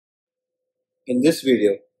In this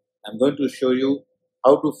video, I'm going to show you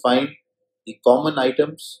how to find the common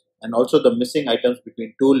items and also the missing items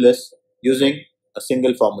between two lists using a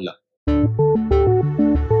single formula.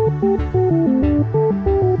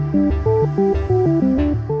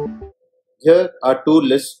 Here are two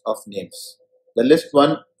lists of names. The list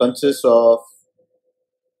 1 consists of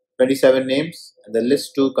 27 names and the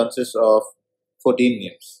list 2 consists of 14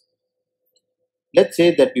 names. Let's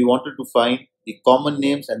say that we wanted to find the common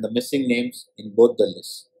names and the missing names in both the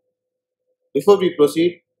lists. Before we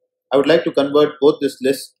proceed, I would like to convert both this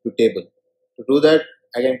list to table. To do that,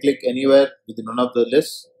 I can click anywhere within one of the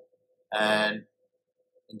lists, and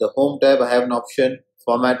in the home tab I have an option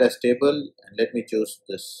format as table, and let me choose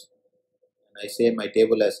this. And I say my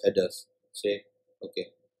table as headers. Say OK.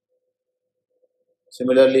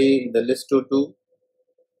 Similarly, in the list 2,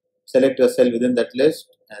 select a cell within that list,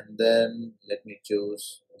 and then let me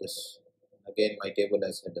choose this. Again, my table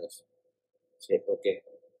as headers. Say OK.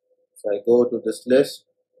 So I go to this list,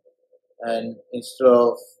 and instead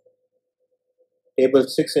of table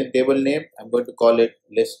 6 in table name, I'm going to call it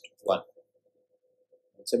list 1.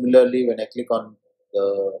 And similarly, when I click on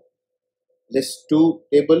the list 2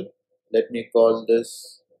 table, let me call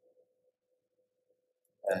this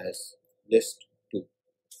as list 2.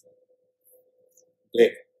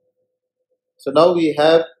 Great. So now we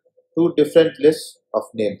have two different lists of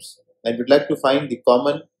names, and we'd like to find the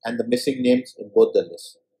common and the missing names in both the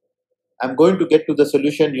lists. I'm going to get to the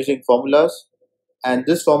solution using formulas, and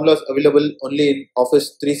this formula is available only in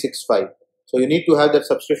Office 365. So you need to have that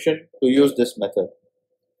subscription to use this method.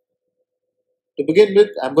 To begin with,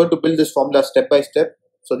 I'm going to build this formula step by step.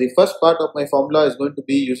 So the first part of my formula is going to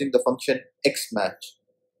be using the function xmatch.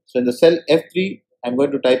 So in the cell F3, I'm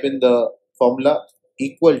going to type in the formula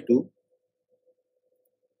equal to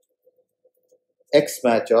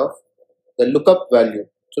xmatch of the lookup value.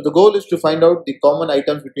 So the goal is to find out the common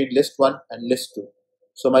items between list 1 and list 2.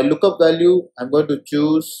 So my lookup value, I'm going to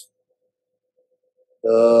choose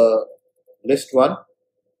the list 1.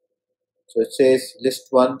 So it says list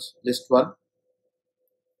 1.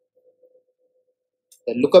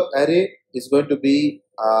 The lookup array is going to be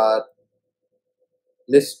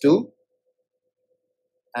list 2,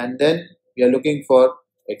 and then we are looking for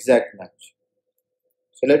exact match.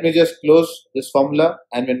 So let me just close this formula,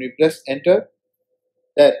 and when we press enter,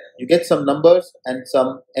 there you get some numbers and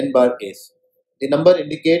some n bar a's. The number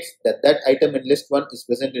indicates that that item in list 1 is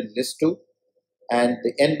present in list 2, and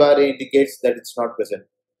the n bar a indicates that it's not present.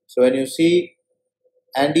 So when you see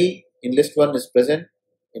Andy in list 1 is present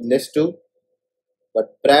in list 2,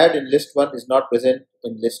 but Brad in list 1 is not present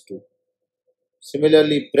in list 2.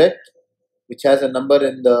 Similarly, Brett, which has a number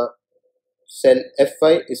in the cell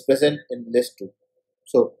F5, is present in list 2.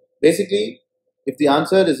 So basically, if the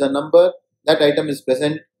answer is a number, that item is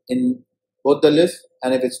present in both the lists,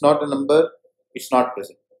 and if it's not a number, it's not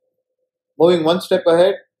present. Moving one step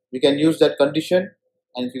ahead, we can use that condition,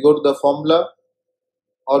 and if you go to the formula,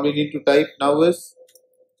 all we need to type now is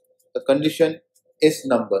the condition is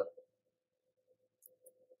number,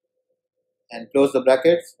 and close the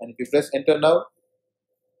brackets, and if you press enter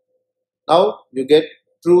now you get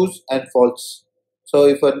trues and false. So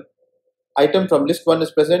if an item from list 1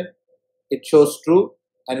 is present, it shows true,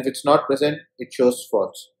 and if it's not present, it shows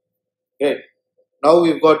false. Great. Now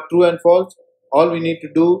we've got true and false. All we need to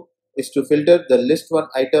do is to filter the list 1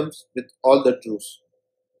 items with all the trues.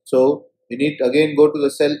 So we need to again go to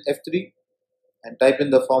the cell F3 and type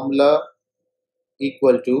in the formula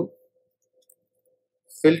equal to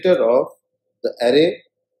filter of the array.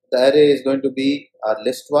 The array is going to be our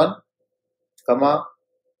list 1, comma,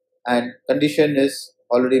 and condition is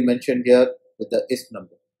already mentioned here with the is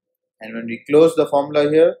number. And when we close the formula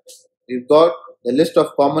here, we've got the list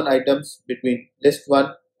of common items between list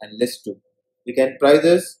 1 and list 2. We can try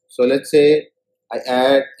this. So let's say I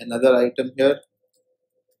add another item here,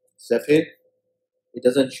 Zephyr. It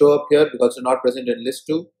doesn't show up here because it's not present in list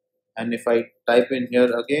 2. And if I type in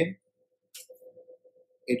here again,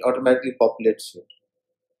 it automatically populates here.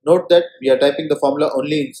 Note that we are typing the formula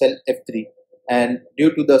only in cell F3, and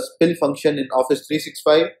due to the spill function in Office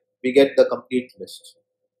 365, we get the complete list.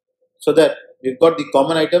 So that we've got the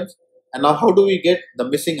common items, and now how do we get the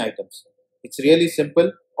missing items? It's really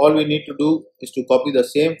simple. All we need to do is to copy the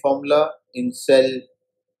same formula in cell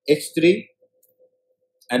H3,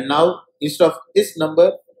 and now instead of is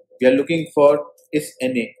number, we are looking for is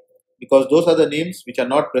NA, because those are the names which are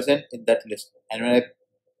not present in that list. And when I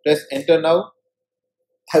press enter now,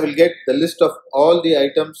 I will get the list of all the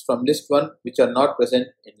items from list 1 which are not present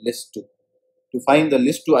in list 2. To find the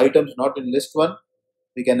list 2 items not in list 1,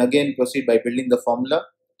 we can again proceed by building the formula.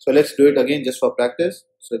 So let's do it again just for practice.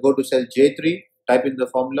 So go to cell J3, type in the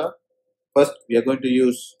formula. First, we are going to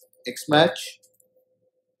use X match.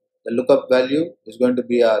 The lookup value is going to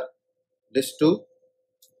be our list 2,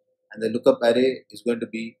 and the lookup array is going to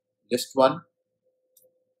be list 1,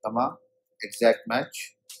 comma, exact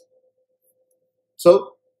match.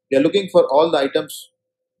 So we are looking for all the items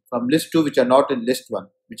from list 2 which are not in list 1,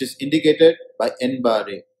 which is indicated by n bar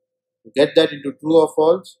array. To get that into true or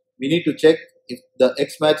false, we need to check if the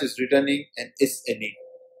X match is returning an is NA.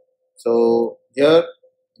 So here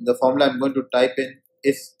in the formula, I'm going to type in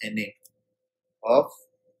is NA of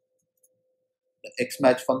the X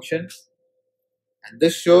match function, and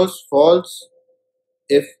this shows false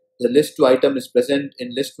if the list 2 item is present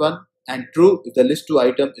in list 1 and true if the list 2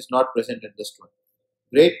 item is not present in list 1.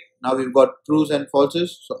 Great, now we've got trues and falses,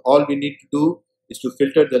 so all we need to do is to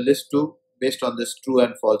filter the list 2 based on this true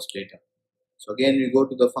and false data. So again, we go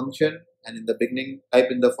to the function, and in the beginning type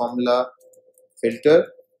in the formula filter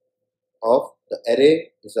of the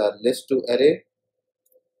array is our list 2 array,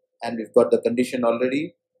 and we've got the condition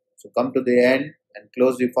already. So come to the end and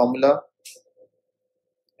close the formula,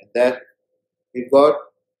 and there we've got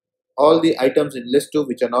all the items in list 2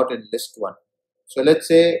 which are not in list 1. So let's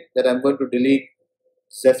say that I'm going to delete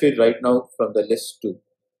Zephyr right now from the list 2.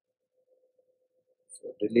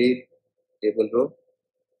 So delete table row.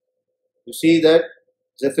 You see that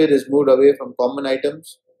Zephyr is moved away from common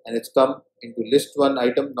items and it's come into list 1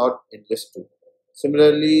 item, not in list 2.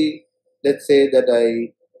 Similarly, let's say that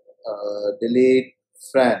I delete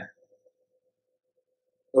Fran.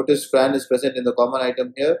 Notice Fran is present in the common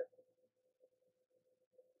item here.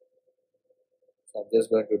 So I'm just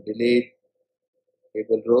going to delete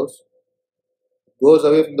table rows. It goes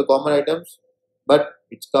away from the common items, but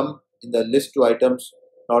it's come in the list 2 items,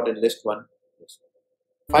 not in list 1.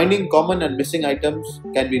 Finding common and missing items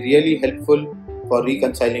can be really helpful for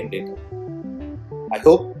reconciling data. I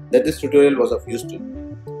hope that this tutorial was of use to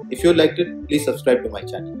you. If you liked it, please subscribe to my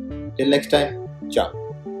channel. Till next time, ciao.